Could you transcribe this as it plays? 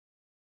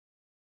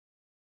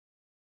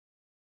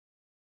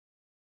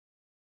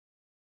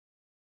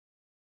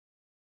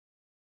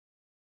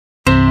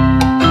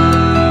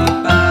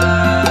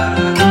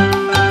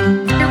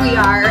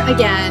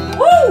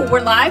we're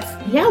live?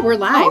 Yeah, we're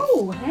live.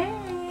 Oh,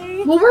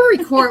 hey. Well, we're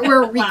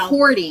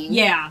recording.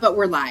 Yeah. But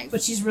we're live.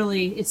 But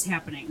it's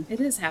happening.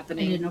 It is I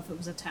happening. didn't know if it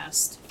was a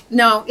test.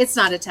 No, it's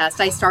not a test.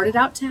 I started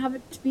out to have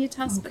it to be a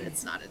test, but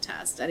it's not a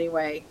test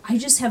anyway. I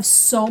just have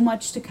so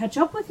much to catch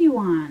up with you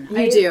on.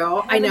 You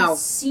do. I know. I've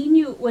seen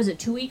you, was it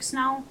 2 weeks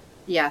now?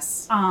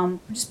 Yes.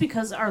 Just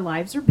because our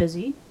lives are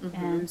busy,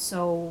 and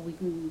so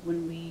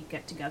when we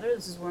get together,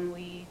 this is when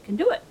we can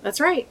do it. That's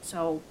right.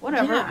 So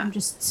whatever. Yeah. I'm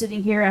just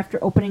sitting here after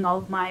opening all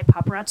of my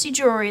paparazzi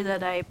jewelry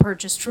that I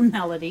purchased from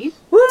Melody.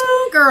 Woo,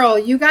 girl,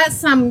 you got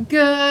some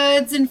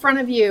goods in front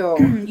of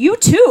you. You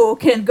too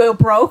can go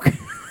broke.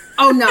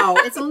 Oh no,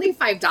 it's only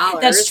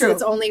 $5. That's true.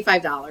 It's only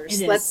 $5. It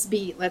is.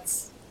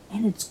 Let's.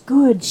 And it's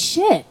good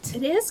shit.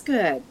 It is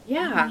good.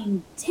 Yeah. I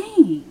mean,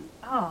 dang.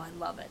 Oh, I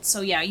love it.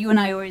 So yeah, you and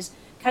I always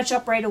catch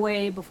up right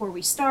away before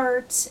we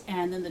start,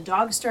 and then the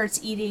dog starts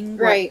eating.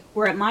 Right.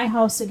 We're at my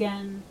house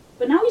again.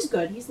 But now he's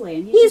good. He's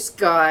laying. He's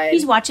good.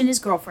 He's watching his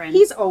girlfriend.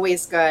 He's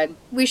always good.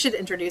 We should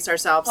introduce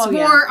ourselves Oh, for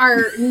yeah.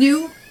 our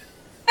new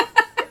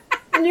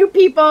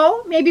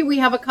people. Maybe we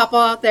have a couple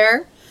out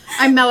there.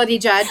 I'm Melody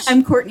Judge.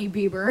 I'm Courtney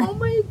Bieber. Oh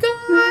my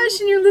gosh.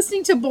 And you're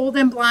listening to Bold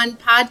and Blonde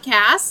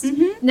podcast.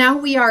 Mm-hmm. Now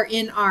we are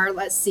in our,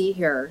 let's see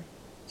here,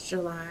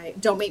 July.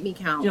 Don't make me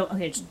count.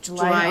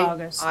 July,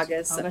 August,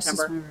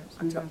 September,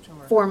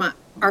 October. 4 month.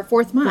 Our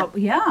fourth month.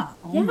 Well, yeah.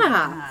 Oh yeah. my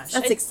gosh.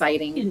 That's You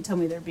exciting. didn't tell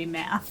me there'd be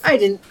math. I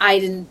didn't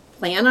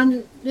plan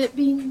on it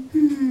being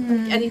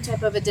like any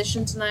type of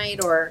addition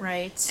tonight or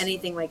Right.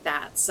 anything like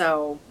that.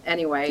 So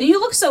anyway. You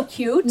look so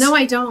cute. No,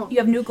 I don't. You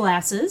have new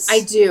glasses.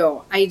 I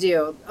do.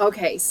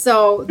 Okay,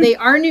 so they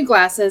are new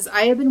glasses.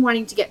 I have been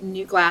wanting to get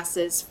new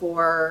glasses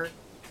for,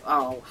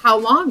 how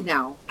long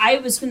now? I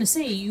was going to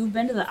say, you've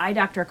been to the eye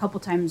doctor a couple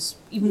times,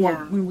 even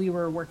when we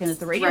were working at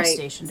the radio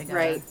station together.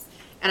 Right.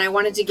 And I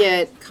wanted to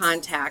get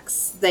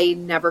contacts. They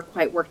never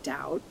quite worked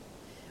out,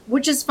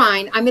 which is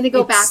fine. I'm going to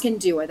go back and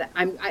do it.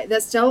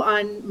 That's still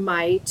on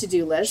my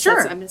to-do list.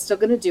 Sure. I'm still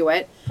going to do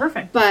it.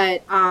 Perfect.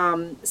 But,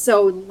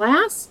 so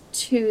last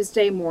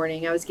Tuesday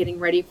morning, I was getting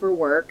ready for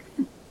work.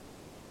 I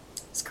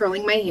was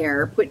curling my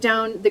hair, put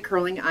down the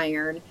curling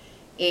iron,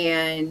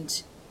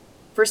 and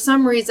for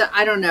some reason,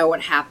 I don't know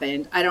what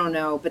happened. I don't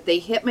know, but they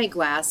hit my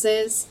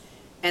glasses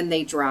and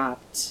they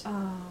dropped.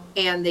 Oh.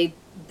 And they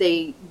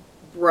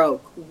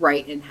broke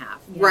right in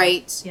half,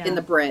 in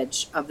the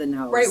bridge of the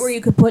nose. Right where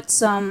you could put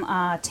some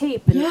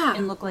tape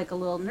and look like a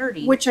little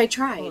nerdy. Which I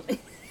tried.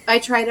 I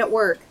tried at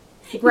work.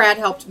 Brad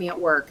helped me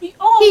at work.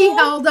 Oh, he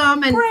held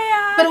them, but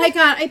Brad.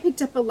 I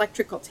picked up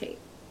electrical tape.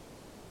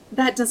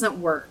 That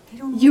doesn't work. I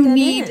don't know You what that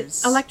need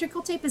is.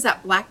 electrical tape. Is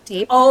that black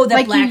tape? Oh, that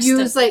like black you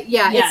use stuff.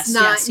 Yes, it's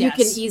not. yes, You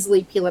can yes.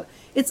 easily peel it.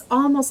 It's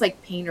almost like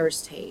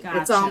painter's tape.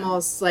 It's Gotcha.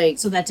 almost like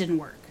So that didn't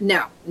work.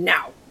 no.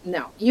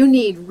 You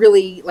need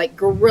really like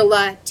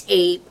Gorilla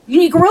tape. You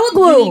need Gorilla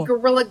Glue. You need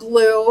Gorilla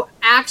Glue.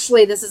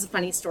 Actually, this is a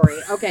funny story.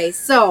 Okay,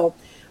 so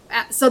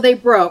they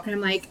broke, and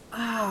I'm like,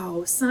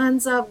 oh,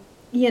 sons of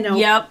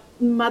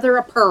mother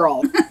of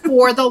pearl,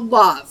 for the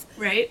love.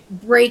 Right.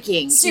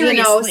 Breaking.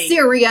 Seriously.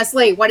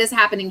 Seriously, what is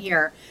happening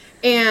here?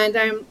 And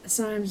I'm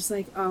just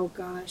like, oh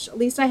gosh, at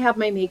least I have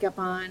my makeup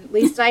on. At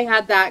least I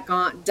had that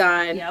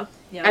done. Yep.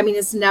 I mean,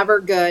 it's never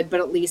good, but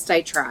at least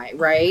I try,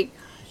 right?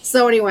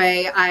 So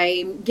anyway,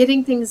 I'm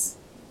getting things,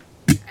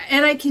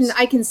 and I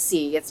can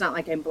see. It's not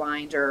like I'm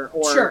blind or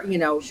Sure.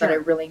 that I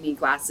really need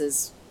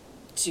glasses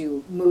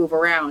to move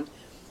around.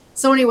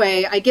 So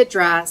anyway, I get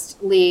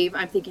dressed, leave.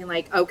 I'm thinking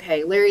like,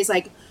 okay. Larry's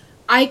like,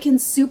 I can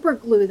super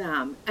glue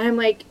them, and I'm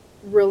like,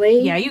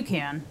 really? Yeah, you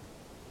can.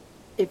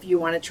 If you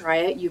want to try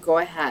it, you go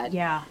ahead.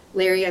 Yeah.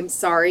 Larry, I'm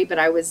sorry, but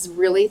I was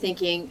really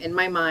thinking in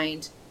my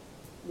mind,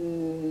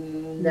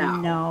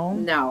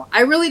 no.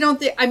 I really don't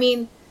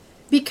think,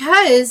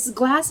 because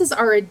glasses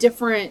are a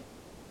different,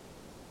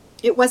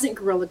 it wasn't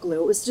Gorilla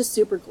Glue, it was just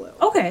super glue.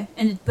 Okay.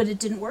 But it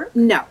didn't work?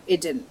 No,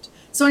 it didn't.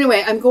 So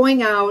anyway, I'm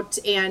going out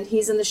and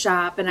he's in the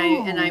shop and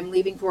I'm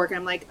leaving for work and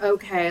I'm like,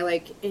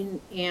 okay,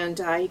 and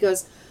he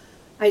goes,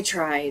 I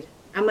tried.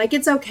 I'm like,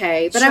 it's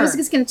okay. But I was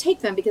just going to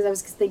take them because I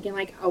was thinking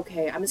like,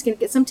 okay, I'm just going to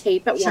get some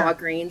tape at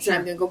Walgreens and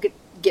I'm going to go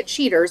get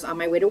cheaters on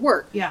my way to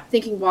work. Yeah.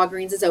 Thinking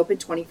Walgreens is open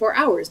 24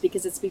 hours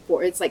because it's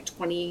like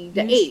 20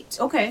 to 8.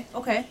 Okay.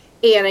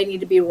 And I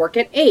need to be to work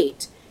at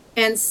 8.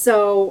 And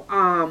so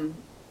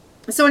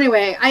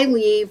anyway, I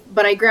leave,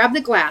 but I grab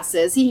the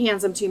glasses. He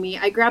hands them to me.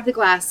 I grab the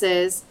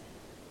glasses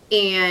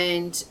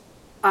and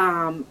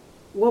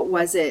what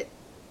was it?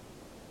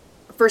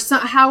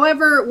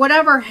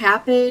 Whatever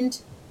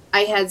happened,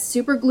 I had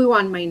super glue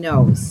on my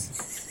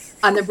nose,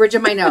 on the bridge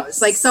of my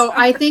nose. So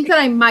I think that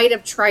I might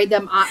have tried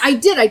them on. I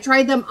did. I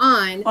tried them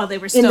on while they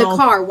were still in the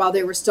car while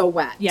they were still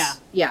wet. Yeah.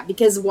 Yeah,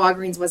 because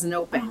Walgreens wasn't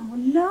open. Oh,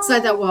 no. So I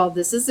thought, well,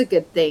 this is a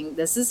good thing.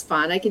 This is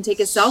fun. I can take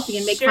a selfie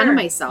and make fun of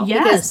myself.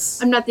 Yes.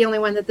 Because I'm not the only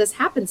one that this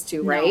happens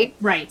to, right?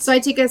 No. Right. So I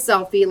take a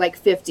selfie like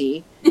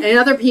 50. And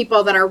other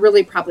people that are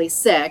really probably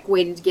sick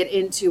waiting to get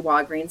into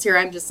Walgreens. Here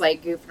I'm just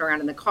like goofing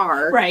around in the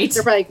car. Right.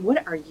 They're probably like,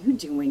 what are you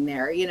doing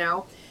there?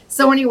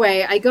 So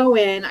anyway, I go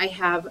in. I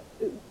have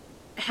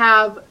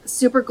have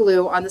super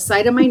glue on the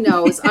side of my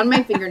nose, on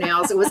my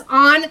fingernails. It was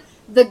on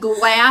the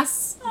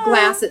glass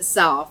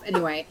itself.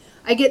 Anyway,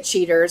 I get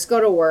cheaters, go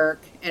to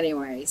work.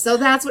 Anyway, so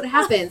that's what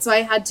happened. So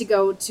I had to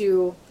go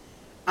to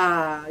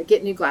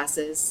get new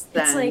glasses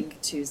then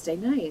like Tuesday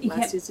night.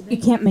 Tuesday night. You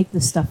can't make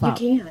this stuff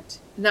up. You can't.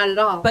 Not at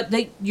all. But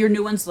your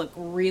new ones look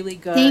really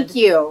good. Thank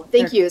you.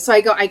 Thank you. So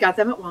I got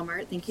them at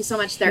Walmart. Thank you so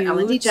much. They're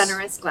Ellen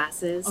DeGeneres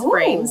glasses,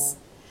 frames.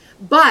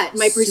 But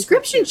my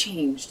prescription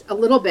changed a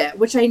little bit,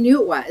 which I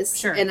knew it was.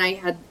 Sure. And I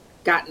had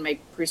gotten my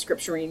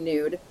prescription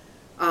renewed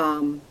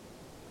a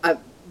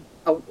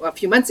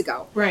few months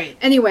ago. Right.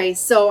 Anyway,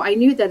 so I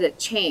knew that it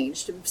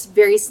changed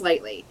very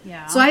slightly.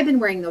 Yeah. So I've been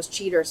wearing those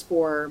cheaters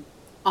for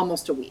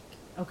almost a week.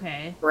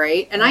 Okay.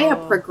 Right? And I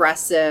have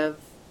progressive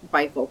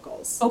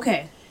bifocals.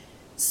 Okay.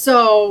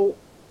 So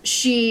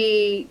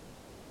she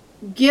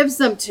gives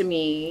them to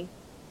me,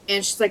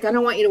 and she's like, I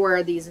don't want you to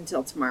wear these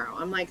until tomorrow.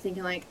 I'm like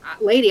thinking like,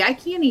 lady, I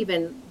can't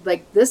even,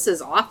 like, this is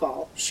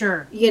awful.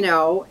 Sure. You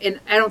know, and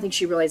I don't think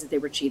she realized that they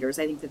were cheaters.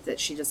 I think that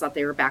she just thought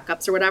they were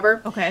backups or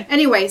whatever. Okay.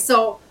 Anyway,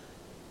 so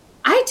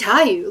I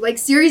tell you, like,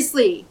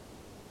 seriously,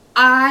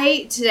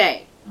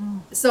 today,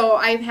 so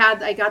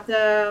I got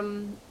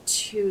them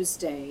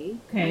Tuesday.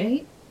 Okay.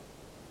 Right?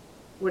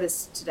 What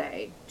is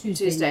today?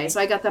 Tuesday. So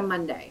I got them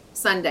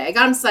Sunday. I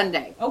got them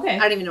Sunday. Okay. I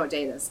don't even know what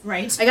day it is.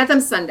 Right. I got them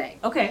Sunday.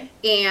 Okay.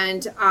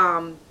 And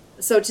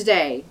so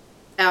today,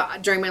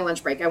 during my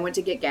lunch break, I went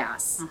to get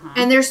gas. Uh-huh.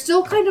 And they're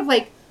still kind of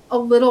like a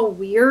little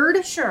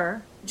weird.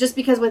 Sure. Just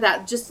because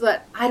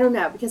I don't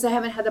know, because I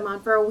haven't had them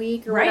on for a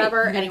week or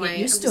whatever. Anyway, get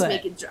used to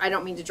it. I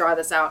don't mean to draw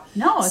this out.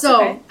 No, it's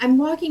so okay. I'm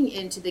walking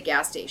into the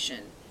gas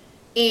station,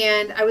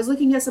 and I was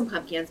looking at some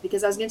pumpkins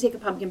because I was going to take a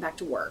pumpkin back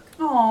to work.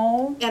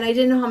 Oh. And I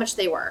didn't know how much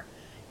they were.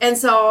 And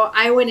so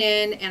I went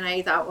in and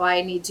I thought, well,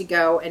 I need to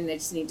go and I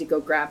just need to go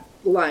grab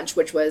lunch,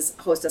 which was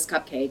Hostess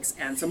cupcakes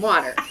and some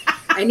water.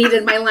 I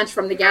needed my lunch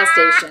from the gas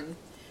station.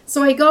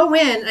 So I go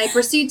in and I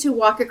proceed to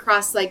walk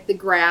across like the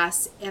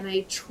grass, and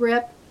I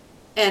trip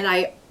and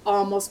I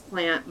almost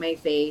plant my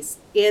face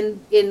in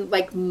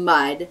like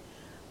mud.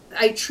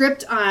 I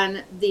tripped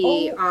on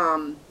the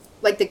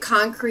like the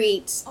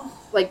concrete,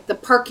 like the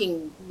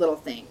parking little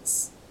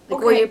things. Like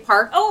where you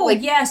park. Oh,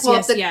 like, yes.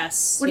 What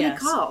are they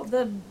called?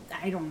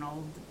 I don't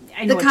know.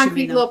 I know the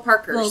concrete little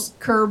parkers. Little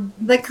curb.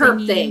 The curb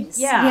thingy. things.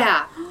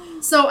 Yeah.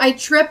 So I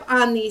trip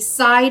on the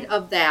side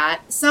of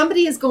that.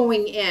 Somebody is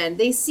going in.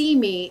 They see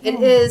me.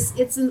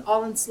 It's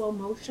all in slow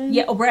motion.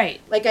 Yeah,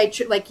 right. Like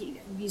like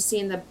you see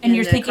in the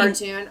you're thinking,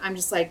 cartoon. I'm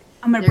just like,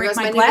 I'm going to break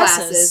my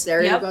glasses.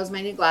 There goes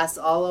my new glasses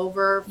all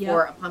over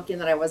for a pumpkin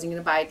that I wasn't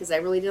going to buy because I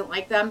really didn't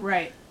like them.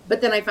 Right.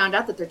 But then I found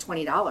out that they're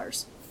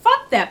 $20.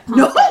 Fuck that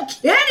pumpkin. No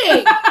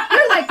kidding.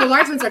 They're like, the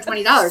large ones are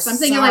 $20. So I'm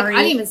thinking like,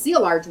 I didn't even see a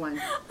large one.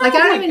 Like, I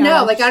don't even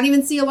know. Like, I don't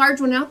even see a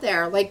large one out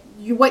there. Like,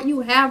 what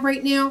you have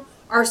right now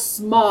are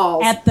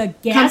small at the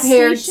gas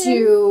compared station?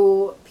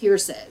 To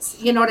Pierce's.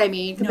 You know what I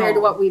mean? Compared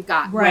to what we've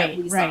got. Right,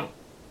 what we right.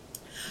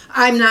 Saw.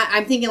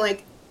 I'm thinking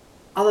like,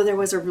 although there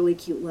was a really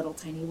cute little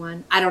tiny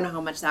one. I don't know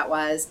how much that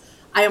was.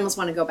 I almost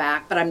want to go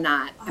back, but I'm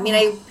not. I mean,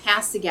 I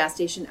pass the gas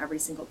station every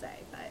single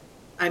day, but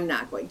I'm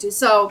not going to.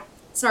 So,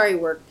 sorry,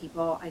 work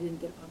people. I didn't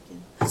get a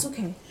pumpkin. That's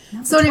okay.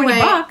 So anyway,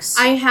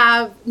 I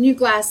have new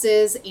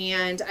glasses,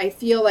 and I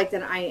feel like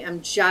that I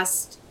am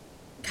just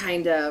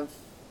kind of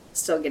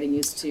still getting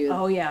used to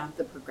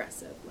the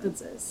progressive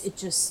lenses. It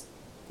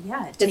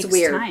takes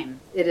weird. time.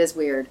 It is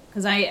weird.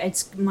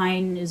 Because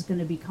mine is going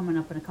to be coming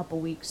up in a couple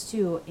weeks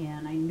too,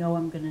 and I know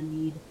I'm going to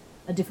need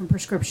a different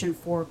prescription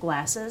for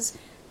glasses.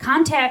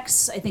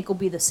 Contacts, I think, will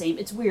be the same.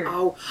 It's weird.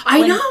 Oh,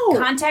 I know.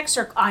 Contacts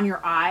are on your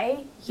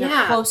eye. They're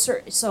Yeah.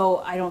 closer,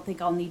 so I don't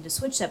think I'll need to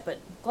switch that. But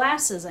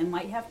glasses, I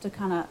might have to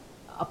kind of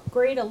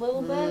upgrade a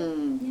little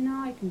bit. You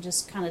know, I can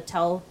just kind of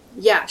tell.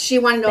 Yeah, she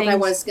wanted to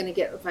know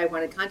if I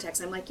wanted contacts.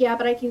 I'm like, yeah,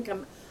 but I can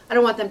come. I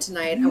don't want them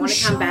tonight. I want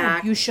to come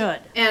back. You should.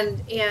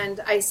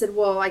 And I said,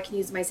 well, I can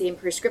use my same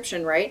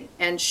prescription, right?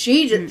 And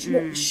she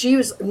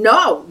was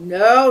no.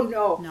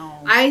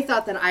 I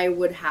thought that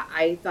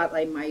I thought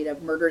I might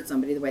have murdered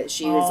somebody the way that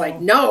she was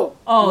like, no.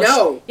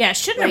 Yeah,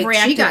 shouldn't have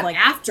reacted she got like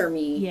after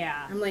me.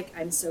 Yeah. I'm like,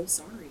 I'm so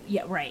sorry.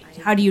 Yeah, right.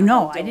 How do you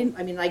know? I didn't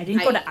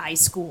go to eye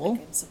school.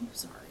 Like, I'm so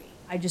sorry.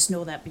 I just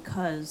know that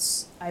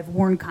because I've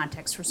worn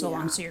contacts for so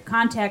long. So your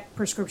contact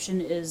prescription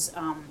is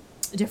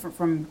different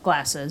from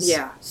glasses.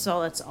 Yeah.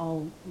 So that's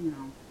all, you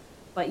know.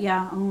 But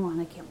yeah,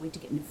 and I can't wait to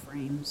get new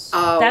frames.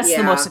 Oh, that's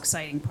the most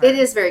exciting part. It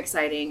is very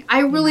exciting. I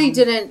really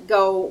didn't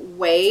go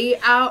way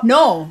out.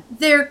 No.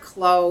 They're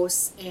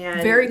close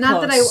and very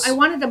not close. that I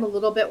wanted them a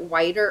little bit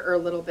whiter or a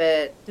little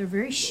bit They're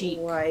very chic.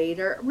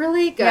 Whiter.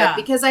 Really good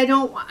because I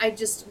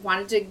just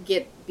wanted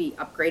to be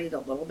upgraded a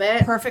little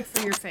bit. Perfect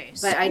for your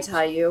face. But I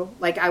tell you,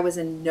 like I was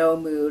in no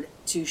mood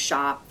to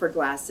shop for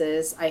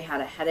glasses. I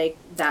had a headache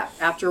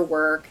after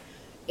work.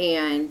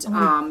 And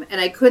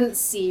I couldn't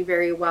see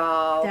very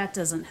well. That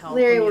doesn't help.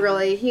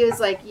 Larry he was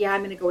like, yeah, I'm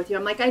going to go with you.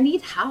 I'm like, I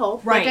need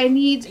help. Right. Like I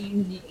need,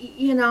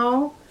 you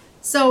know,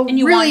 So And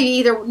you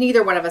really,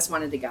 neither one of us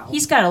wanted to go.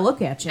 He's got to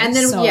look at you. And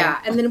then so.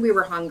 and then we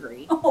were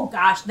hungry. Oh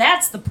gosh,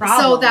 that's the problem.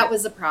 So that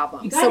was the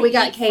problem. So we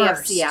got KFC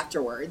first.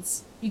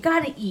 afterwards. You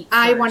got to eat.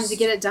 I first. wanted to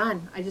get it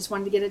done. I just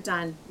wanted to get it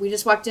done. We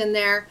just walked in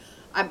there.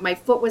 My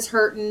foot was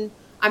hurting.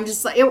 I'm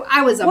just like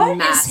I was a what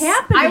mess. What is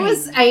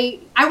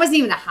happening? I wasn't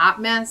even a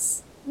hot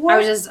mess. What? I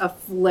was just a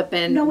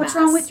flippin' No, mess. what's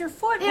wrong with your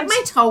foot?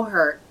 My toe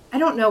hurt. I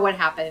don't know what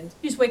happened.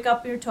 You just wake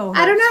up, your toe hurts.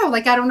 I don't know.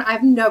 Like I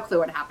have no clue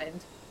what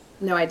happened.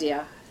 No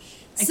idea.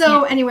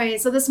 So anyway,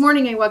 so this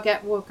morning I woke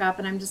up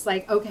and I'm just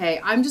like, okay,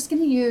 I'm just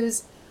gonna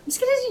use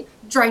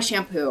dry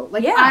shampoo.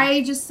 Like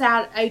I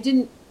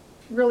didn't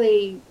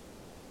really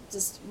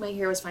my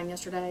hair was fine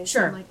yesterday.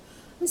 Sure. So I'm like,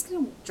 I'm just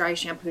gonna dry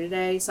shampoo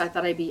today. So I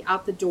thought I'd be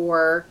out the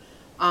door,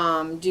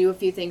 do a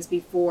few things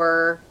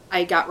before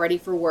I got ready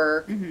for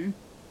work. Mm-hmm.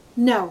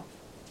 No.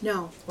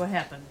 What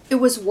happened? It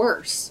was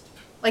worse.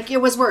 Like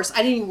it was worse. I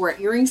didn't even wear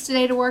earrings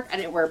today to work. I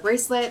didn't wear a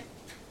bracelet.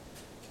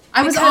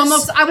 I was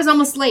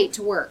almost late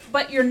to work.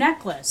 But your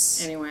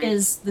necklace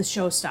is the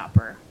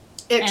showstopper.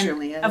 It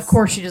truly is. Of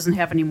course, she doesn't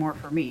have any more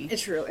for me. It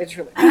truly.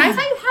 I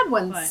thought you had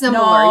one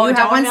similar. No, you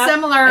have one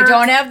similar. I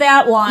don't have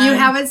that one. You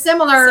have it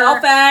similar.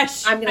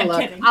 Selfish. I'm gonna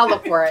look. Kidding. I'll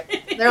look for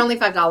it. They're only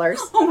 $5.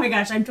 Oh my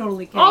gosh, I'm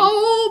totally kidding.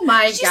 Oh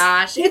my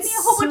gosh! Give me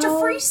a whole bunch of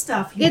free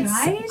stuff, you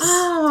guys.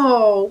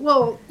 Oh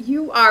well,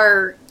 you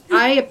are.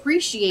 I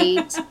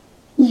appreciate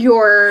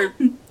your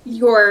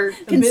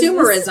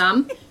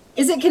consumerism.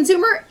 Is it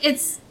consumer?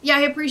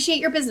 I appreciate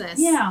your business.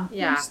 Yeah.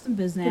 Just the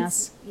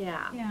business.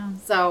 Yeah.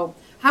 So,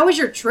 how was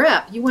your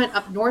trip? You went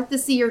up north to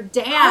see your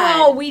dad.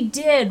 Oh, we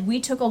did. We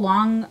took a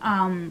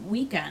long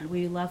weekend.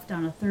 We left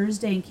on a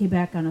Thursday and came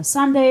back on a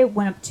Sunday.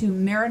 Went up to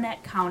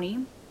Marinette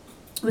County,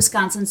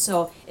 Wisconsin.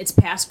 So it's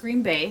past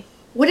Green Bay.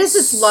 What is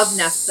this love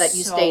nest that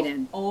you stayed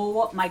in?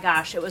 Oh my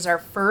gosh! It was our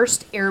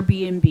first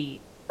Airbnb.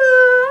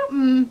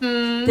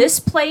 Mm-hmm. This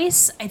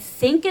place, I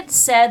think it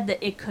said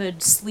that it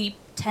could sleep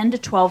 10 to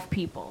 12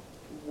 people.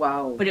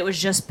 Wow. But it was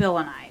just Bill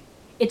and I.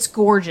 It's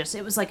gorgeous.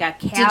 It was like a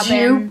cabin. Did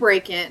you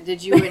break it?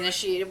 Did you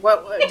initiate?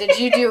 What did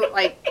you do?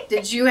 Like,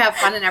 did you have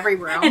fun in every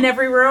room? In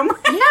every room?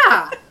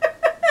 Yeah.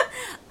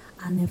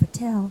 I'll never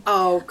tell.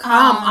 Oh,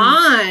 come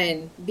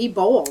on. Be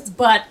bold.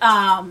 But,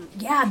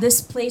 this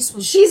place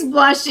was... She's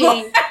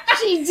blushing.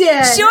 She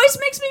did. She always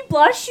makes me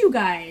blush, you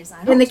guys.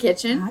 In the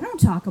kitchen? I don't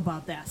talk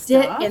about that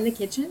stuff. In the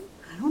kitchen?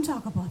 I don't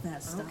talk about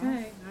that stuff.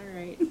 Okay. All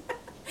right.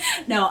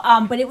 No,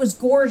 but it was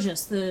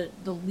gorgeous. The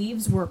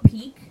leaves were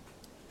peak.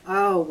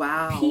 Oh,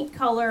 wow. Peak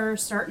color,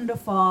 starting to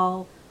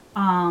fall.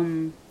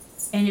 And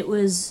it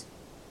was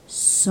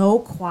so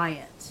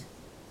quiet.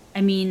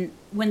 I mean,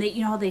 when they,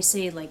 how they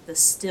say, like, the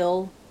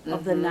still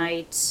of the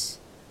night,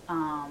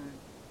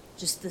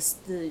 just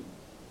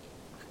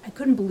I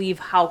couldn't believe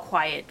how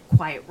quiet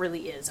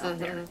really is out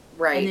there.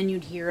 Right. And then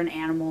you'd hear an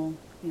animal,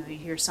 you'd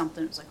hear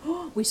something. It's like,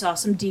 oh, we saw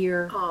some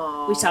deer.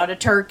 Aww. We saw the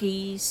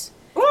turkeys.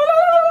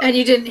 And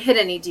you didn't hit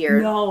any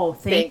deer. No,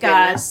 thank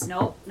God. Goodness.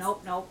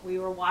 Nope. We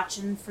were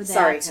watching for that.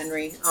 Sorry,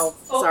 Henry. Oh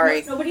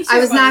sorry. Nobody's here,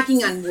 I was buddy.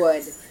 knocking on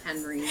wood,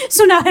 Henry.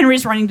 So now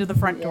Henry's running to the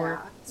front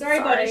door. Sorry,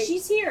 buddy.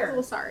 She's here.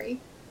 Oh, sorry.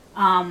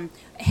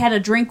 Had a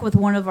drink with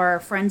one of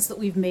our friends that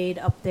we've made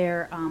up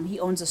there. He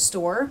owns a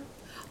store.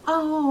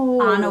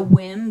 Oh. On a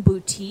Whim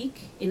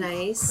boutique in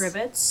Nice.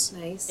 Crivets.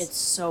 Nice. It's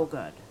so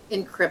good.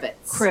 In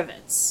Crivets.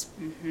 Crivets.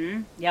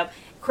 Mm-hmm. Yep.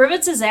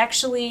 Crivets is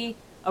actually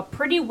a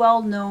pretty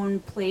well-known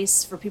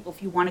place for people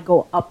if you want to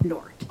go up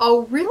north.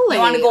 Oh, really?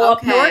 You want to go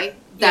up north?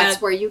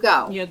 That's where you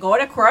go. You go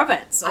to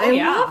Crivets. I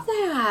love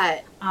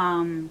that.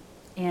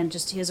 And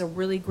just he has a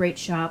really great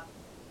shop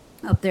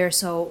up there.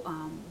 So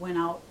went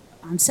out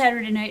on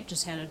Saturday night,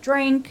 just had a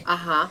drink.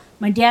 Uh-huh.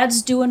 My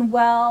dad's doing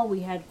well.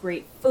 We had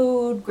great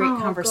food, great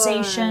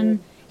conversation.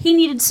 Good. He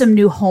needed some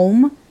new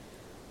home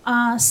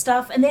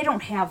stuff, and they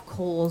don't have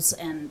Kohl's,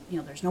 and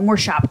there's no more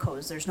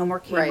Shopko's, there's no more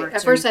Kmart's. Right.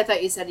 At first, I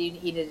thought you said he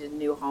needed a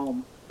new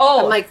home.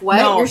 Oh, I'm like, what?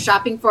 No. You're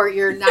shopping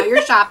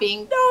you're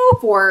shopping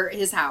for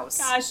his house.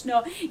 Gosh,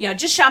 no. Yeah,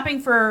 just shopping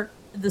for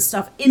the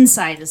stuff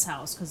inside his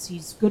house because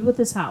he's good with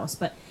his house,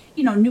 but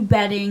new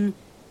bedding,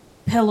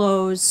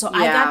 pillows. So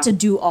I got to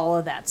do all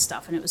of that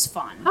stuff, and it was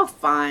fun. How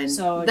fun!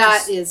 So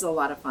that is a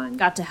lot of fun.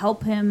 Got to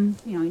help him,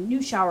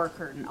 new shower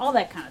curtain, all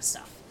that kind of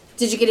stuff.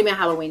 Did you get him a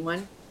Halloween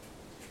one?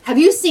 Have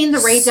you seen the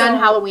Rae Dunn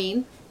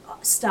Halloween?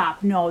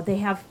 Stop. No, they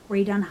have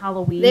Rae Dunn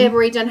Halloween. They have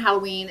Rae Dunn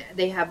Halloween.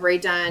 They have Rae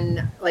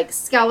Dunn, like,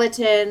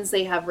 skeletons.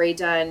 They have Rae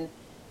Dunn...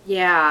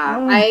 Yeah.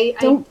 Oh, I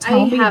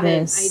haven't.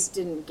 This. I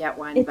didn't get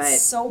one, it's but...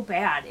 It's so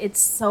bad. It's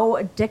so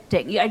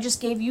addicting. I just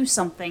gave you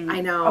something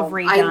of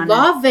Rae Dunn. I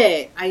love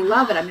it. I'm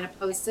going to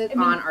post it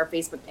on our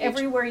Facebook page.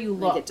 Everywhere you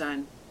look. Get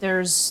done.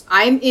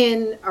 I'm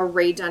in a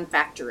Rae Dunn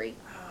factory.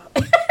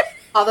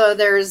 Although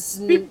there's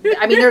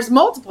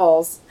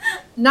multiples,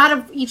 not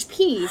of each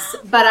piece,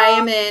 but I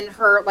am in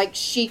her, like,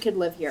 she could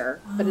live here,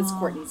 but it's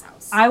Courtney's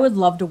house. I would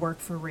love to work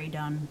for Rae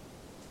Dunn.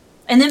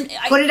 And then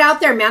put it out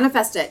there,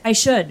 manifest it. I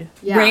should.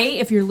 Yeah. Ray,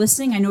 if you're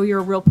listening, I know you're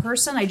a real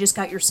person. I just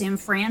got your San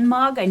Fran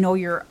mug. I know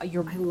you're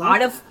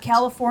out of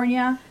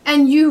California.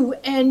 And you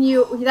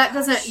that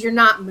doesn't, you're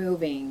not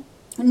moving.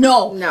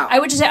 No. No. I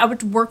would just say I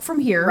would work from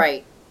here.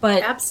 Right.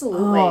 But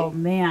absolutely. Oh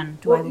man,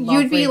 do I love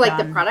you'd be Rae like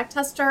the Dunn. product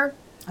tester.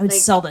 I would like,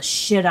 sell the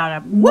shit out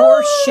of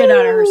more shit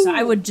out of her. So Woo!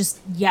 I would just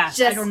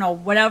I don't know,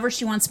 whatever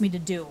she wants me to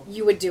do.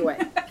 You would do it.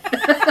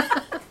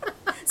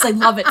 I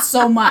love it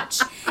so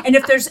much. And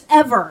if there's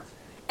ever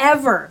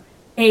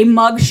a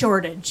mug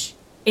shortage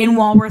in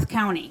Walworth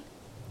County,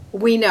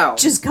 we know.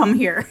 just come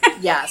here.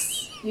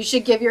 Yes. You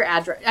should give your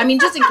address. I mean,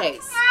 just in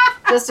case.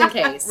 Just in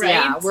case. Right?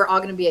 Yeah. We're all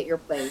going to be at your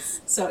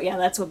place. So, yeah,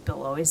 that's what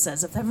Bill always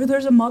says. If ever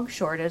there's a mug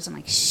shortage, I'm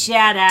like,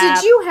 shut up.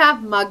 Did you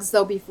have mugs,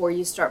 though,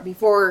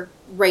 before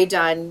Rae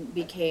Dunn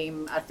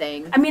became a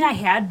thing? I mean, I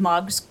had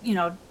mugs,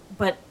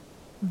 but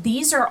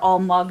these are all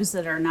mugs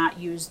that are not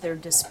used. They're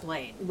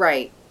displayed.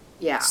 Right.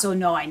 Yeah. So,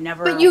 no, I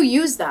never. But you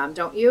use them,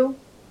 don't you?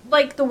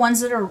 Like the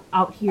ones that are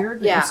out here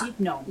that you see?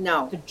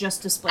 No. They're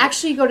just displayed.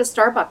 Actually, you go to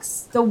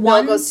Starbucks. The Bill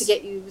ones goes to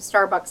get you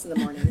Starbucks in the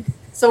morning.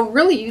 So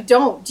really, you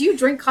don't. Do you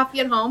drink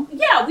coffee at home?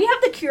 Yeah, we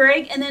have the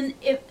Keurig, and then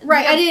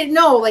Right, I didn't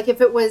know, like,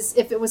 if it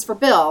was for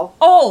Bill.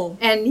 Oh.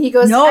 And he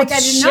goes, No, I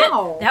didn't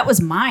know. That was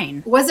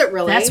mine. Was it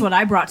really? That's what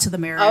I brought to the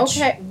marriage.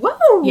 Okay.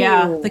 Whoa.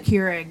 Yeah, the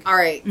Keurig. All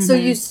right. So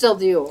you still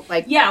do,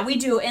 like. Yeah, we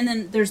do. And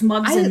then there's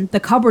mugs in the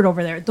cupboard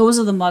over there. Those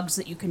are the mugs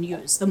that you can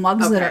use. The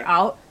mugs that are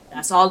out,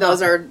 that's all.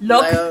 Those are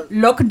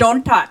look,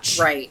 don't touch.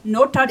 Right.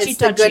 No touchy. It's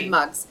the good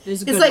mugs.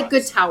 It's like mugs.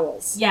 good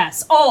towels.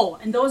 Yes. Oh,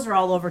 and those are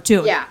all over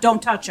too. Yeah.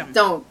 Don't touch them.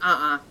 Don't.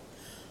 All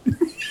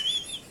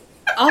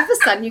of a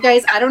sudden, you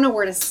guys, I don't know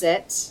where to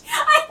sit.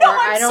 I know.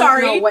 I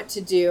don't know what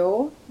to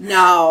do.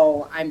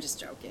 No, I'm just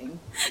joking.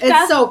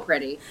 It's so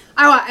pretty.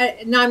 Now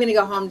I'm going to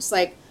go home.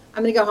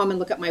 I'm going to go home and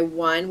look at my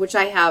one, which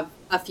I have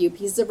a few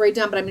pieces of Rae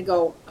Dunn, but I'm going to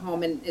go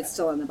home and it's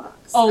still in the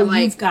box. Oh,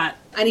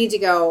 I need to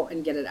go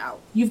and get it out.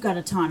 You've got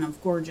a ton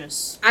of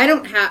gorgeous. I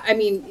don't have. I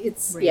mean,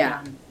 it's Rae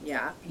Dunn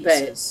But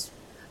pieces.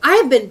 I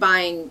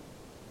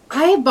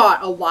have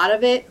bought a lot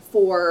of it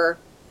for.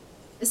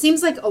 It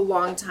seems like a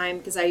long time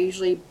because I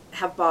usually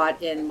have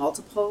bought in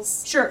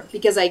multiples. Sure.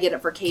 Because I get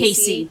it for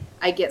Casey.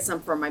 I get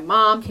some for my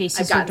mom.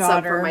 Casey's I've got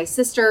some for my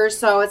sister.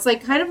 So it's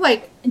like kind of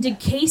like. And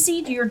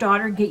did your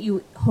daughter, get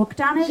you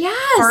hooked on it?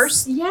 Yes.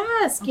 First?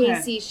 Yes, Okay.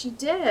 Casey, she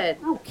did.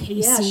 Oh,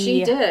 Casey. Yeah,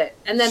 she did.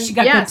 And then she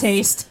got good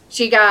taste.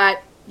 She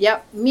got,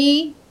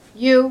 me,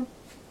 you,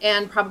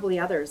 and probably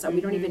others that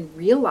we don't even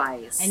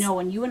realize. I know,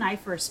 when you and I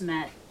first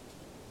met,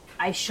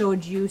 I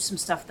showed you some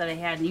stuff that I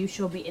had, and you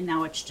showed me, and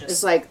now it's just.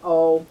 It's like,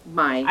 oh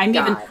my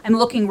God. I'm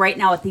looking right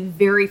now at the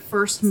very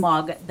first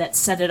mug that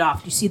set it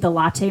off. Do you see the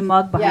latte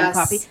mug behind the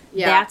coffee?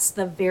 Yeah. That's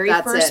the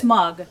first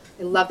mug.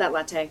 I love that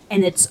latte.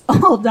 And it's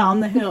all down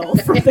the hill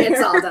from there.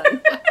 It's all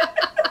done.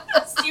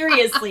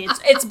 Seriously,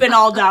 it's been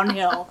all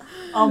downhill.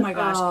 Oh my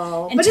gosh.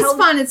 Oh, but it's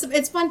fun.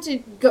 It's fun to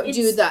go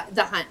do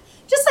the hunt.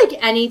 Just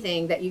like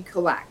anything that you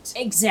collect.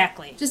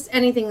 Exactly. Just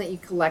anything that you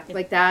collect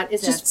like that.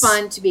 It's just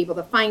fun to be able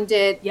to find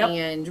it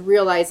and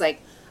realize, like,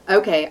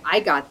 okay, I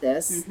got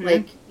this.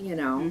 Like,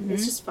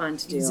 it's just fun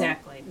to do.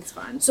 Exactly. It's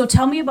fun. So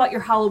tell me about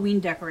your Halloween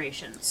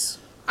decorations.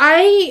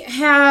 I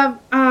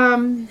have,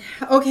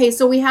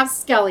 so we have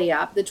Skelly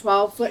up, the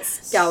 12-foot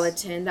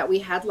skeleton that we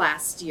had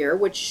last year,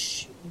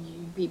 which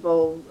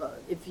people,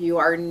 if you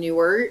are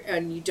newer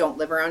and you don't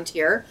live around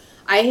here,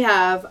 I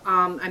have,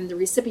 I'm the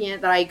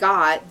recipient that I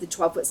got the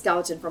 12-foot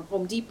skeleton from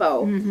Home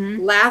Depot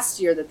last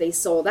year that they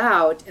sold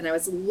out, and I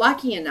was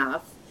lucky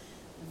enough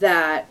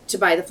to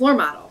buy the floor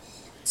model.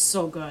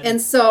 So good.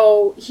 And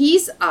so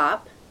he's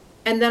up,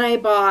 and then I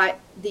bought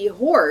the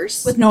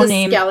horse with no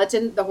name.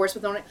 Skeleton, the horse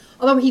with no name.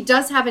 Although he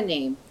does have a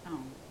name. Oh.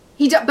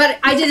 But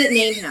I didn't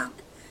name him.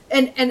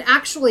 And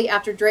actually,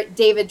 after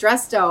David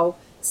Dresto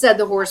said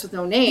the horse with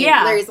no name,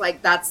 Larry's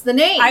like, that's the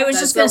name. I was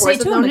just going to say,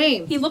 too, no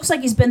name. He looks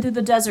like he's been through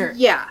the desert.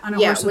 Yeah. On a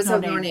horse with no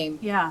name.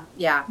 Yeah.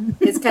 Yeah.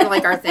 It's kind of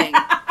like our thing.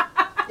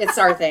 It's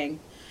our thing.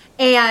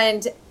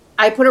 And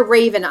I put a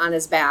raven on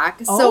his back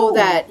so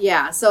that,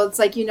 so it's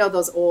like,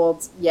 those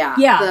old,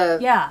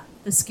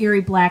 the scary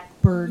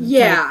blackbird.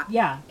 Yeah.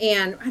 Yeah.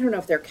 And I don't know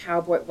if they're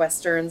cowboy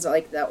westerns or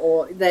like the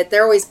old, that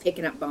they're always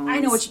picking up bones. I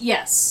know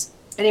yes.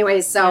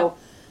 Anyway, so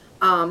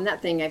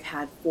that thing I've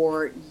had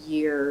for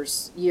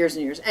years and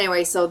years.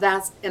 Anyway, so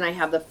and I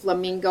have the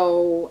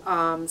flamingo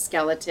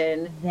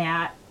skeleton.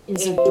 That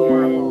is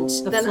adorable.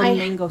 The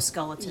flamingo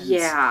skeletons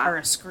are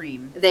a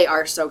scream. They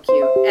are so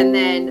cute. And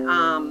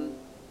then,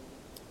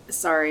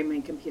 sorry, my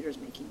computer's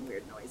making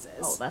weird noises.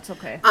 Oh, that's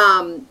okay.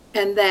 And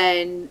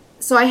then,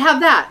 so I have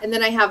that. And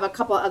then I have a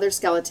couple other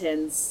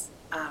skeletons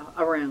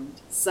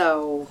around.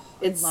 So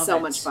it's so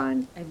much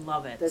fun. I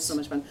love it. There's so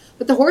much fun.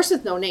 But the horse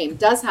with no name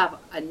does have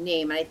a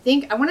name. And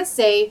I want to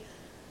say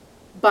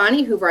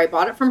Bonnie Hoover, I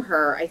bought it from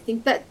her. I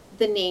think that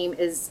the name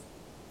is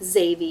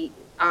Xavier.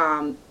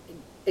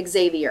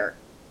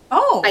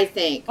 Oh. I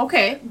think.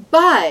 Okay.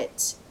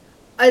 But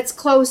it's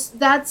close.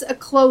 That's a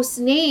close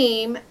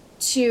name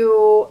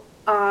to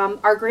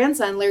our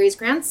grandson, Larry's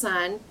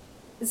grandson,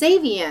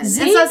 Xavier. And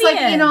so it's like,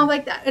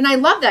 like that. And I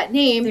love that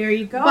name. There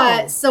you go.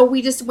 But so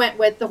we just went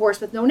with the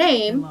horse with no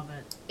name. I love it.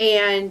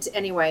 And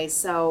anyway,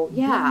 so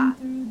yeah.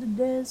 Through the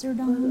desert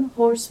on a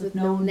horse with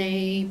no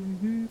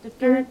name.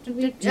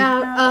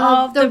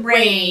 out of the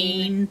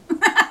rain.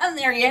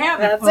 There you have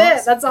it, That's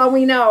folks. it. That's all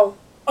we know.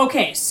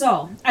 Okay,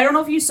 so I don't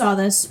know if you saw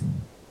this.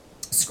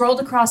 Scrolled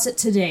across it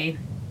today,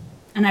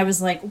 and I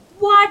was like,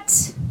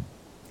 what?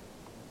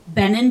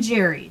 Ben and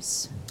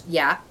Jerry's.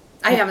 Yeah,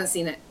 I haven't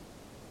seen it.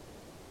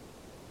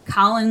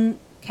 Colin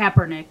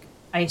Kaepernick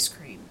ice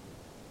cream.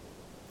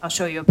 I'll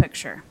show you a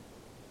picture.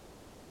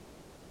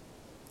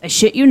 I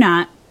shit you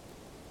not.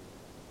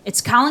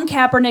 It's Colin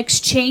Kaepernick's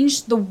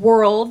Change the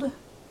World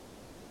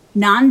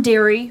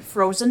non-dairy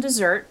frozen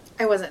dessert.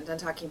 I wasn't done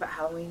talking about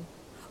Halloween.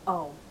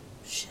 Oh,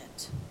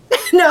 shit.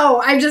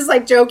 No, I'm just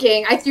like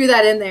joking. I threw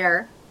that in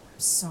there.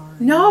 Sorry.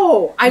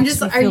 No, I'm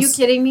just. Are you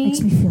kidding me?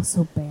 Makes me feel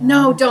so bad.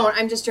 No, don't.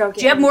 I'm just joking.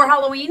 Do you have more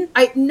Halloween?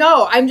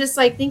 No. I'm just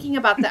like thinking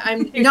about that. I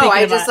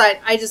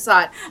just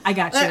thought. I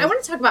got you. I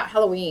want to talk about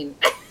Halloween.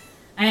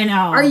 I know.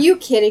 Are you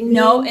kidding me?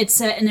 No,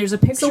 it's and there's a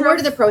picture. So where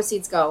do the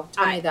proceeds go?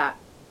 Tell me that.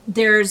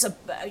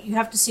 You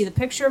have to see the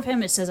picture of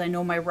him. It says, "I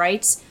know my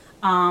rights."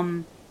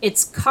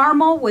 It's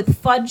caramel with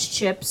fudge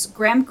chips,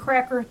 graham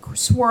cracker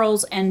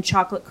swirls, and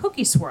chocolate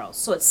cookie swirls.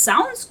 So it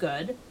sounds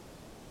good.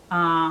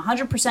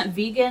 100%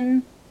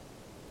 vegan.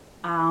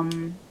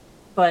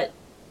 But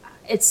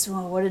it's,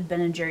 what did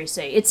Ben and Jerry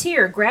say? It's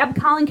here. Grab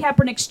Colin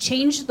Kaepernick's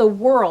Change the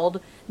World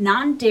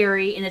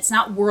non-dairy, and it's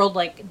not world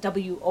like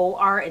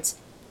W-O-R, it's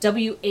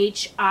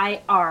W-H-I-R-L-E-D.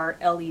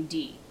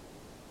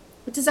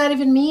 What does that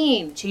even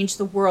mean? Change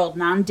the world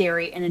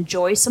non-dairy and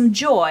enjoy some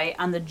joy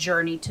on the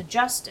journey to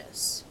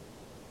justice.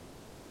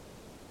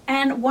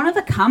 And one of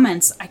the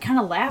comments I kind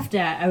of laughed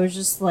at. I was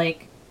just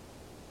like,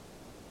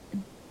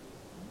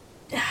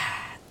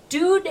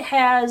 dude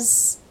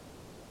has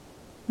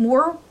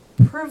more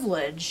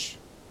privilege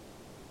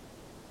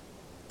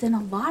than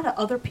a lot of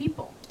other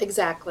people.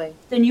 Exactly.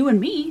 Than you and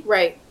me.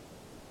 Right.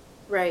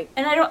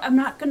 And I'm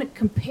not going to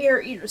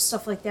compare,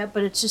 stuff like that,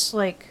 but it's just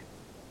like,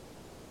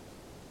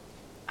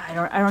 I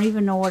don't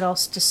even know what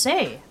else to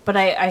say, but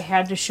I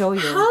had to show you.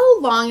 How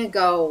long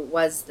ago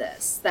was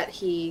this that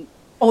he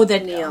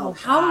kneeled?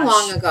 How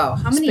long ago?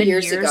 How many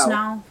years ago?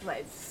 Now?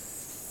 Like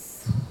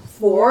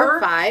 4,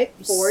 5,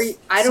 4.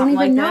 I don't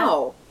even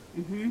know.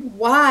 Mm-hmm.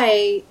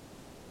 Why?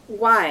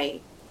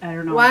 I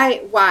don't know.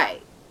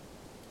 Why?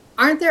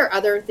 Aren't there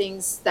other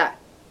things that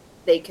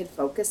they could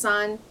focus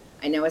on?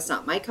 I know it's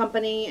not my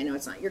company. I know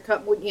it's not your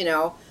company.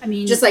 I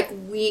mean, just like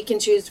we can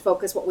choose to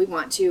focus what we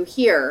want to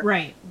here.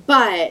 Right.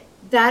 But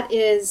that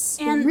is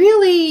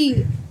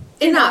really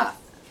enough.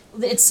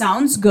 It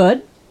sounds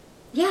good.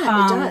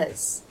 Yeah, it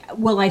does.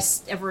 Will I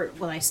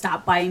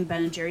stop buying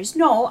Ben and Jerry's?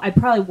 No, I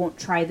probably won't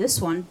try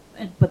this one.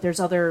 But there's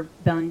other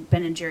Ben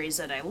and Jerry's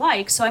that I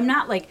like. So I'm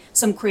not like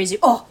some crazy,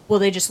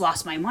 they just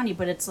lost my money.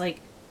 But it's like,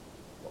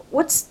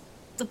 what's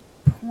the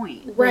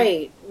point?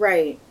 Right.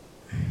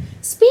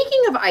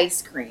 Speaking of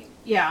ice cream.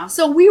 Yeah.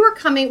 So we were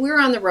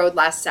on the road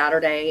last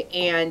Saturday,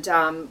 and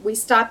we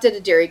stopped at a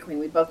Dairy Queen.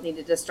 We both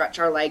needed to stretch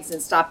our legs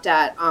and stopped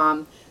at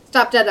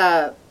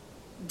a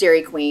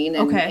Dairy Queen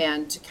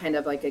and kind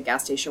of like a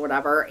gas station or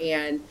whatever,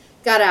 and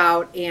got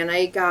out, and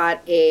I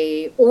got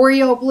a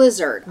Oreo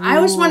Blizzard. Ooh.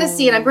 I just want to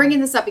see it. I'm bringing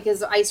this up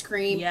because of ice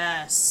cream.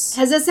 Yes.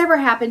 Has this ever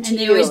happened to you?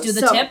 And they always do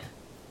the tip?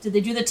 Did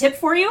they do the tip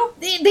for you?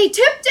 They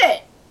tipped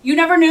it. You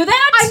never knew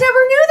that? I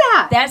never knew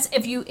that. That's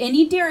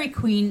any Dairy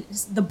Queen,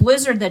 the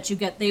Blizzard that you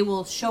get, they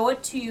will show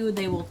it to you.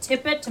 They will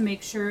tip it to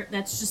make sure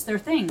that's just their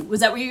thing.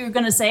 Was that what you were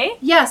going to say?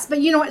 Yes, but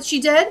you know what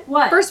she did?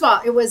 What? First of all,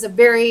 it was a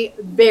very,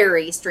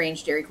 very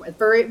strange Dairy Queen.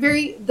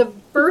 The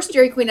first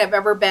Dairy Queen I've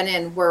ever been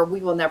in where we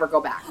will never go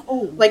back.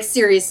 Oh. Like,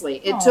 seriously.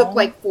 It took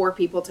like 4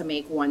 people to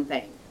make one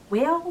thing.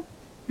 Well,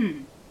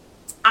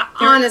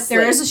 honestly,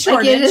 there is a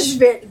shortage.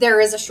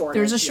 There is a shortage.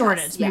 There's a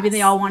shortage. Yes, maybe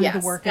they all wanted to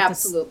work at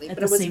absolutely.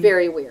 But it was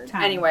very weird.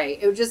 Time. Anyway,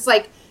 it was just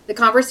like the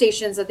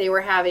conversations that they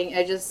were having.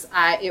 It was,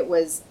 it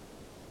was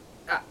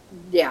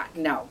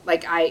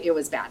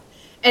bad.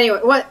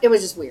 Anyway, it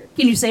was just weird.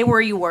 Can you say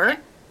where you were?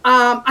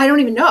 I don't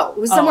even know. It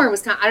was somewhere in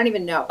Wisconsin. I don't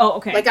even know. Oh,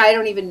 okay. Like, I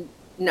don't even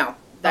know.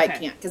 I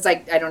can't, because I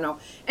don't know.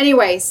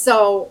 Anyway,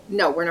 so,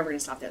 no, we're never going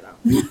to stop there, though.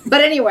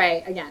 But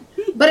anyway,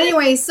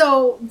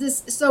 so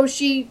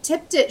she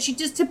tipped it. She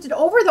just tipped it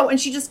over, though, and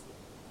she just,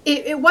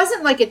 it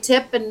wasn't like a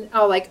tip and,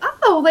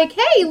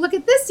 hey, look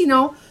at this,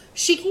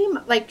 She came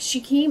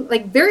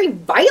very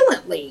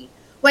violently.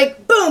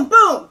 Like, boom,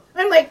 boom.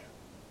 I'm like,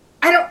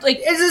 I don't, like,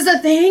 is this a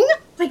thing?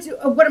 Like,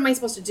 what am I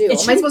supposed to do? Am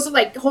I supposed to,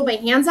 like, hold my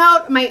hands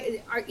out?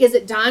 Is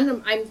it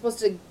done? I'm supposed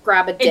to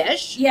grab a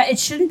dish? It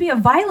shouldn't be a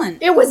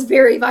violent. It was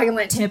very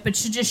violent. Tip. It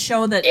should just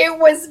show that. It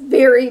was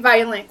very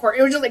violent, Court.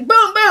 It was just like,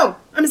 boom, boom.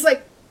 I'm just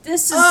like,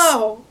 this is.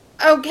 Oh,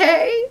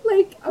 okay.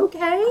 Like,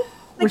 okay.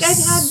 Like, I've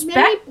had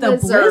many Blizzards. The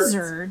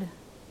Blizzard.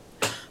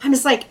 I'm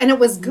just like, and it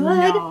was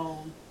good. No.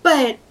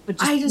 But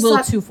just I just a little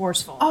thought, so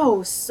forceful.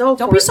 Oh, so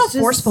don't be so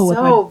forceful with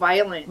so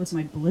violent with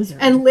my Blizzard.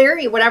 And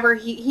Larry, whatever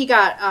he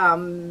got,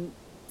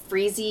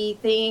 freezy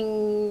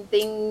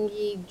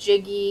thingy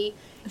jiggy,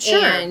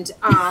 sure. And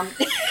that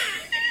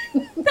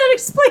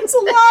explains a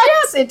lot.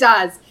 Yes, it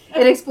does.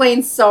 It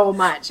explains so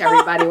much.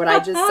 Everybody, what I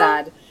just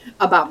said.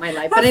 about my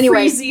life. But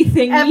anyway, frizzy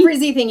thingy. a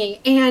frizzy thingy.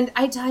 And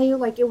I tell you,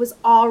 like, it was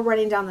all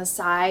running down the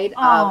side.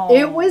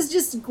 It was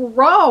just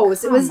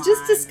gross. It was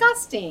just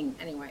disgusting.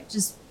 Anyway.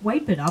 Just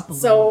wipe it up a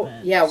little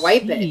bit. Yeah,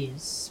 wipe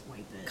Jeez, it. Wipe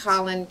it.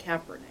 Colin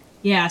Kaepernick.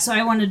 Yeah, so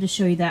I wanted to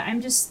show you that.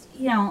 I'm just,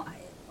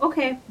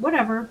 okay,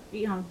 whatever.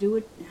 Do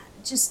it.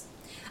 Just,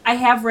 I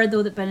have read,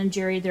 though, that Ben and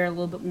Jerry, they're a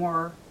little bit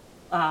more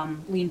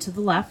lean to the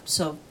left,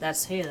 so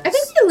that's. I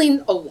think they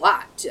lean a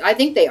lot. I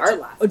think they are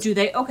left. Oh, do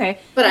they? Okay.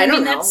 But I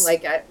don't know.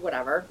 Like,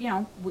 whatever.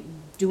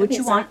 Do what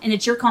you want, and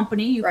it's your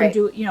company. You can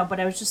do it, but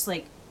I was just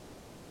like,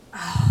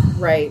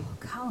 right.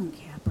 Colin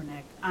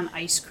Kaepernick on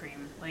ice cream.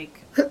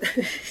 Like,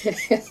 it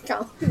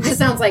just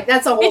sounds like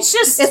that's a whole. It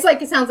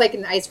sounds like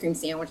an ice cream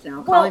sandwich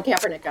now. Colin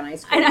Kaepernick on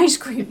ice cream. An ice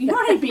cream, you know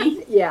what I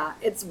mean? Yeah,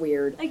 it's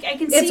weird. Like I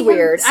can see it's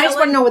weird. I just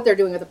want to know what they're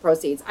doing with the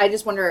proceeds. I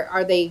just wonder,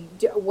 are they?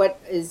 What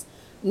is?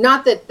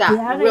 Not that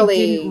really.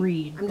 I didn't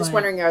read. I'm just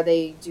wondering, are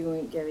they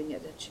giving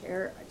it a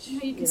chair?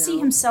 You can see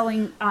him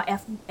selling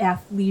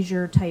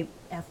athleisure type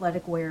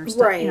athletic wear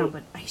stuff, right?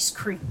 But ice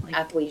cream, like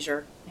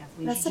athleisure.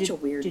 That's such a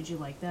weird. Did you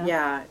like that?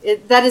 Yeah,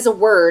 that is a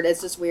word.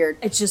 It's just weird.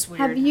 It's just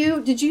weird.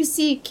 Did you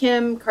see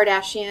Kim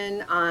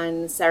Kardashian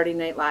on Saturday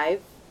Night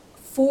Live?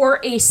 For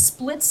a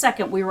split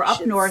second, we were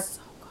up north,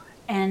 so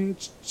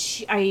and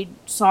I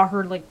saw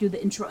her like do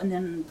the intro, and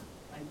then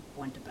I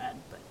went to bed.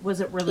 But was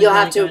it really? You'll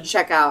really have to good?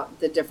 check out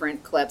the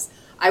different clips.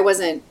 I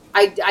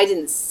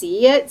didn't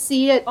see it.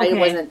 Okay. I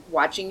wasn't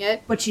watching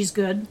it. But she's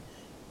good.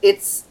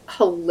 It's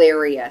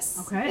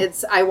hilarious. Okay.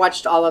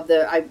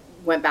 I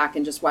went back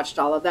and just watched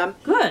all of them.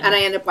 Good. And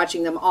I ended up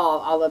watching them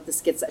all of the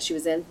skits that she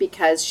was in,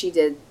 because she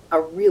did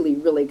a really,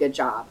 really good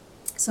job.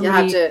 You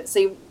have to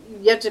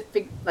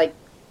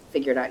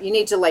figure it out. You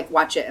need to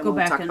watch it, and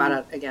we'll talk about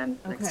it again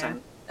next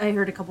time. I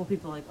heard a couple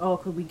people like, "Oh,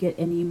 could we get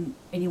anyone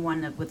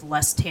with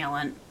less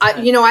talent?"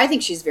 I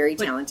think she's very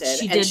talented.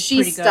 She did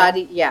pretty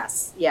good.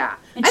 Yes, yeah.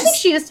 And I think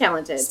she is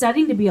talented.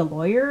 Studying to be a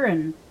lawyer,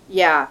 and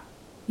yeah,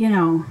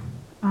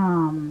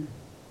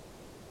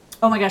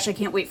 oh my gosh, I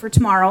can't wait for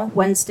tomorrow,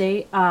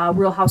 Wednesday.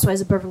 Real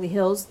Housewives of Beverly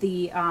Hills,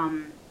 the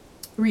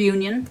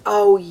reunion.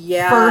 Oh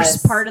yeah,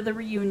 first part of the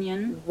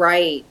reunion.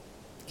 Right.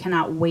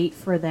 Cannot wait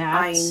for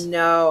that. I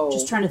know.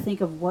 Just trying to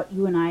think of what's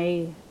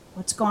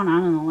gone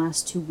on in the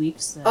last 2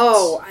 weeks. I'm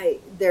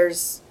kind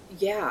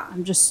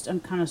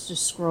of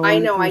just scrolling. I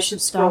know. I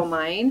should scroll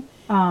mine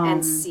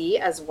and see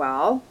as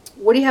well.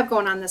 What do you have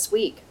going on this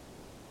week?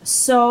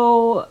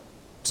 So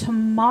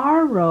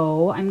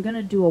tomorrow I'm going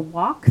to do a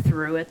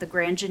walkthrough at the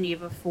Grand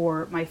Geneva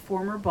for my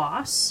former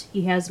boss.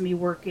 He has me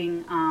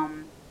working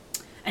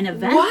an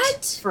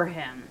event for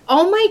him.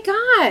 Oh my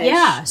gosh.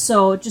 Yeah,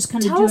 so just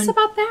kind of tell us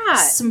about that.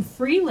 Some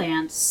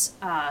freelance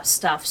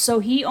stuff. So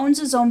he owns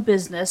his own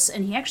business,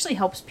 and he actually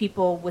helps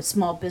people with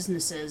small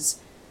businesses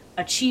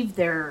achieve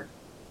their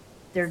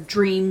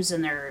dreams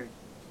and their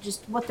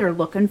just what they're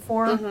looking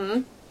for.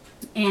 Mm-hmm.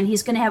 And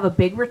he's going to have a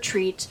big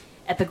retreat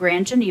at the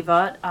Grand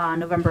Geneva,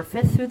 November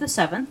 5th through the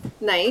 7th.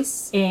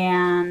 Nice.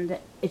 And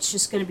it's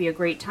just going to be a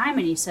great time.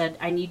 And he said,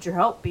 I need your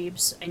help,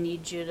 Beebs. I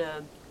need you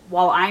to,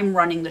 while I'm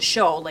running the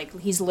show, like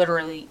he's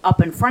literally up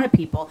in front of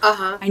people,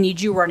 I need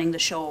you running the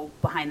show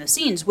behind the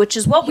scenes, which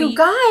is what we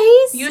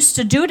guys used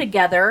to do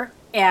together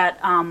at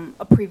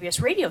a previous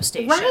radio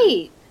station.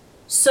 Right.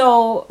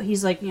 So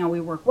he's like,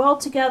 we work well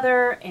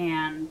together,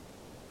 and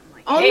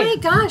oh my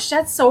gosh,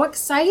 that's so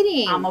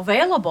exciting. I'm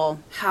available.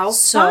 How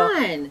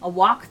fun. A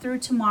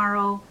walkthrough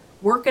tomorrow,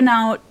 working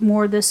out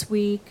more this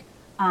week.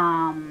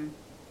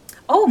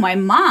 My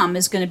mom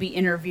is going to be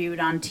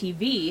interviewed on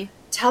TV.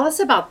 Tell us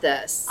about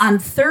this. On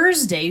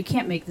Thursday, you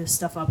can't make this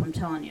stuff up, I'm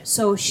telling you.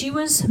 So she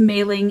was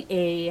mailing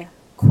a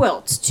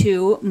quilt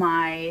to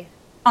my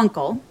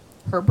uncle,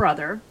 her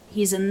brother.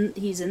 He's in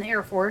the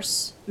Air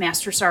Force,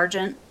 Master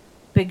Sergeant,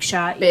 big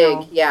shot.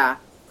 Yeah.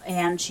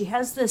 And she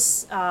has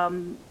this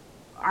Armed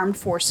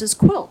Forces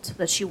quilt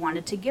that she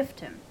wanted to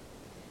gift him.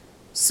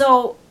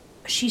 So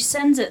she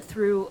sends it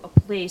through a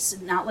place,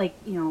 not like,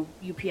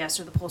 UPS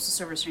or the Postal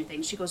Service or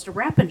anything. She goes to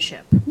Wrap and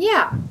Ship.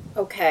 Yeah.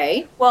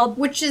 Okay. Well,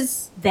 which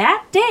is...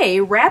 that day,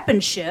 Wrap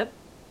and Ship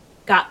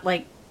got,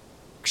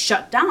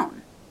 shut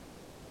down.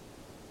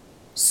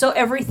 So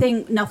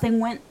nothing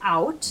went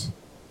out,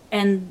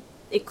 and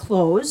it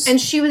closed. And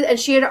she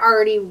had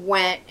already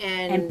went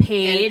and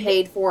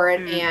paid for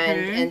it,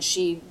 and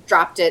she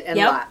dropped it and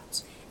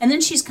left. And then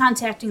she's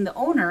contacting the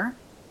owner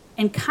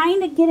and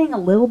kind of getting a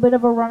little bit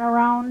of a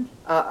runaround.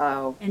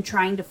 Uh-oh. And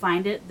trying to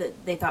find it.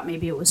 That they thought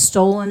maybe it was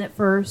stolen at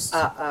first.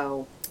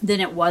 Uh-oh. Then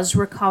it was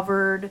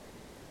recovered.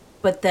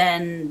 But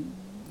then,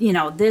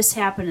 this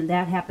happened and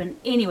that happened.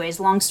 Anyways,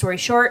 long story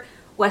short,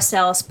 West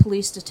Allis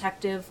police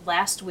detective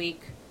last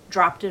week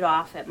dropped it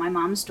off at my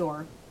mom's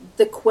door.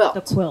 The quilt.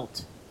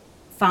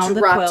 Found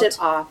the quilt. Dropped it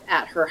off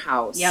at her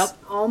house. Yep.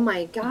 Oh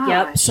my gosh.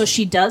 Yep. So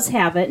she does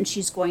have it, and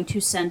she's going to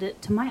send it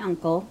to my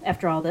uncle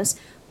after all this.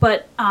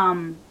 But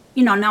now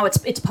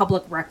it's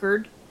public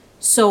record.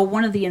 So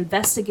one of the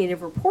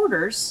investigative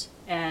reporters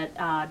at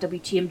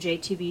WTMJ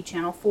TV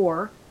Channel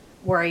 4,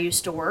 where I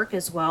used to work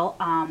as well,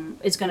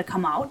 is going to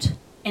come out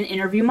and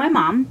interview my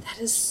mom.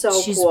 That is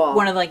so She's cool.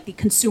 one of like the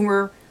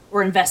consumer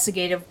or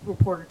investigative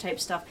reporter type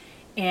stuff.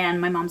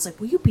 And my mom's like,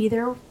 will you be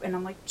there? And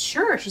I'm like,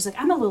 sure. She's like,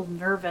 I'm a little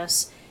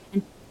nervous.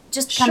 And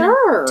just kind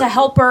of to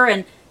help her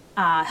and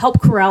help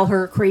corral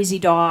her crazy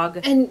dog.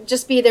 And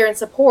just be there and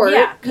support.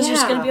 Yeah, because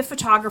there's going to be a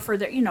photographer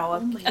there, you know,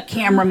 a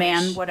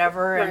cameraman,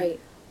 whatever. Right.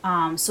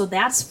 And, so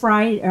that's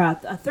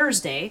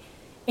Thursday.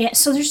 And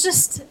so there's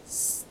just...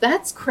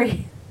 That's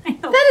crazy.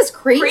 That is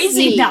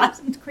crazy.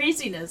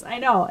 Craziness. I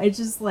know. It's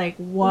just like,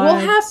 what? We'll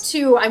have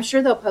to... I'm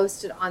sure they'll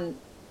post it on...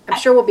 I'm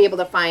sure we'll be able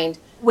to find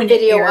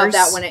video of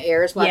that when it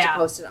airs. We'll have to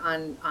post it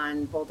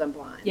on Bold and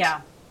Blonde.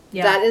 Yeah.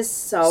 Yeah. That is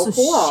so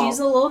cool. She's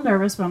a little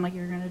nervous, but I'm like,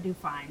 you're going to do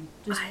fine.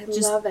 I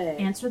love it.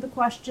 Answer the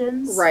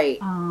questions. Right.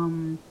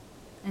 And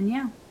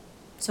yeah.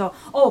 So,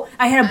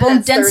 I had a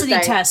bone density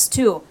test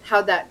too.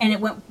 How'd that? And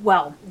it went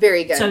well.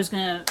 Very good. So I was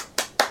going to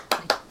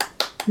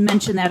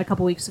mention that a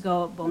couple weeks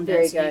ago, bone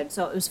density. Very good.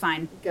 So it was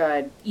fine.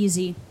 Good.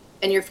 Easy.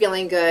 And you're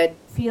feeling good?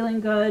 Feeling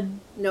good.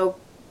 No.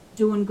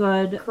 Doing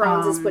good.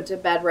 Crohn's is put to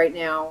bed right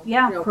now.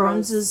 Yeah, no,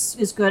 Crohn's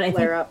is good. I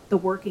think up. the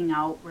working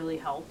out really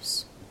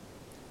helps.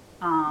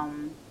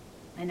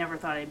 I never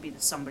thought I'd be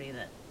somebody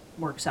that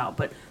works out,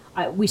 but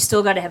we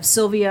still got to have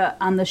Sylvia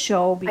on the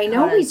show. Because, I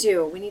know we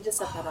do. We need to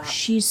set that up.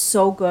 She's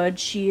so good.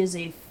 She is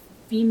a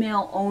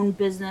female-owned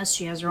business.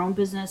 She has her own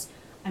business.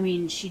 I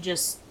mean,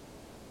 she's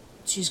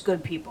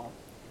good people.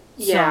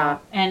 Yeah.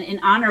 So, and in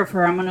honor of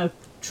her, I'm going to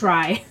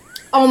try.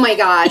 Oh my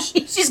gosh.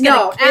 She's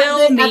going to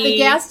kill me. At the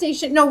gas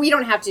station. No, we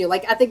don't have to.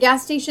 Like at the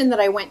gas station that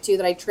I went to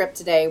that I tripped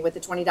today with the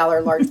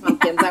 $20 large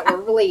pumpkins that were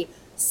really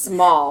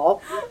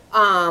small.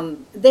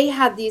 They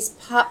had these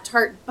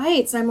Pop-Tart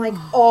bites. I'm like,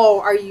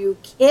 oh, are you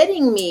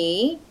kidding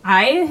me?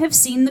 I have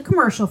seen the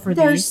commercial for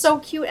these. They're so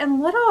cute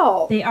and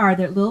little. They are.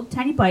 They're little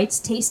tiny bites,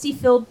 tasty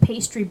filled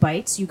pastry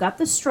bites. You got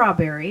the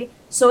strawberry.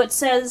 So it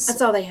says...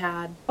 That's all they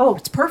had. Oh,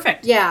 it's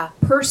perfect. Yeah.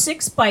 Per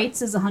 6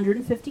 bites is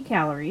 150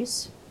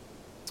 calories.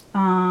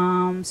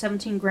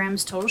 17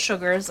 grams total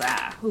sugars.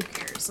 Who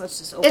cares? Let's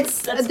just open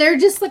it. They're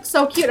just look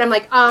so cute. I'm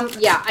like,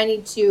 yeah, I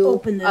need to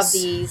open this of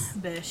these.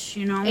 Bish,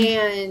 you know?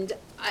 And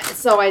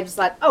so I just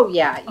thought, oh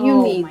yeah,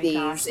 you need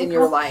these in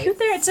your life. Cute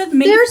there. It said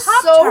mini They're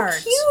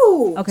Pop-Tarts.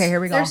 So cute. Okay,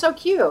 here we go. They're so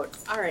cute.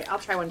 All right, I'll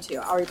try one too.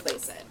 I'll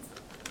replace it.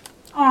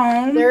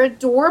 Oh, they're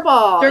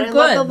adorable. They're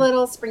good. I love the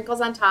little sprinkles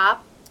on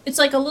top. It's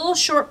like a little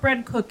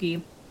shortbread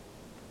cookie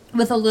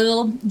with a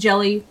little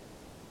jelly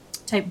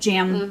type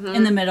jam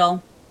in the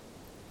middle.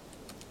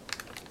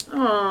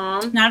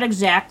 Aww. Not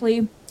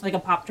exactly like a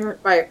Pop-Tart.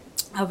 Right.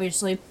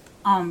 Obviously.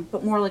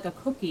 But more like a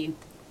cookie.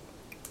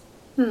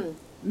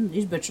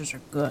 These bitches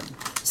are good.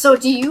 So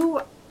do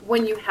you,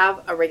 when you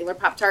have a regular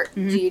Pop-Tart,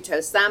 do you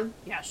toast them?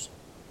 Yes.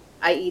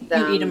 I eat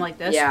them. You eat them like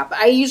this? Yeah, but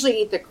I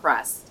usually eat the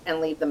crust and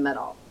leave the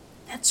middle.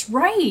 That's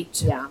right.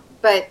 Yeah,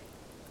 but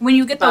when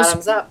you get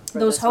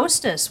those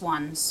Hostess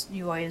ones,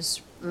 you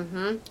always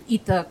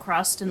eat the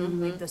crust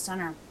and leave the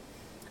center.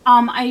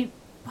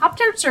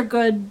 Pop-Tarts are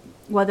good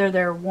whether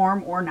they're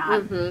warm or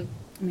not. I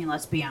mean,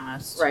 let's be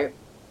honest. Right.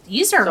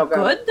 These are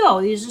good,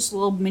 though. These are just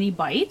little mini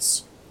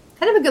bites.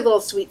 Kind of a good little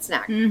sweet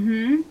snack.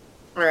 Mm-hmm.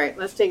 All right,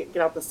 let's get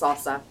out the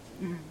salsa.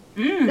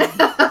 Okay.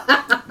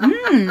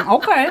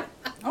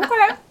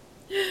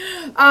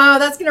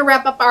 That's going to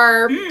wrap up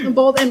our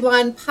Bold and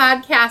Blonde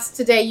podcast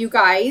today, you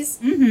guys.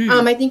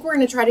 I think we're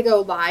going to try to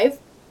go live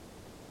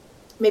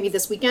maybe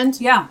this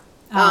weekend. Yeah.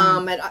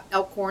 At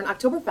Elkhorn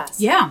Oktoberfest.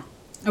 Yeah.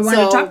 I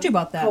wanted to talk to you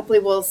about that. Hopefully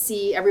we'll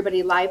see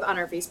everybody live on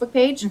our Facebook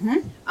page.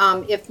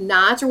 If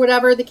not, or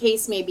whatever the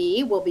case may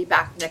be, we'll be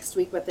back next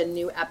week with a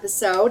new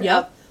episode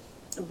of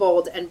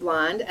Bold and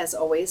Blonde. As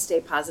always, stay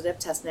positive,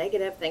 test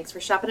negative. Thanks for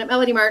shopping at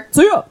Melody Mart.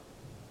 See ya.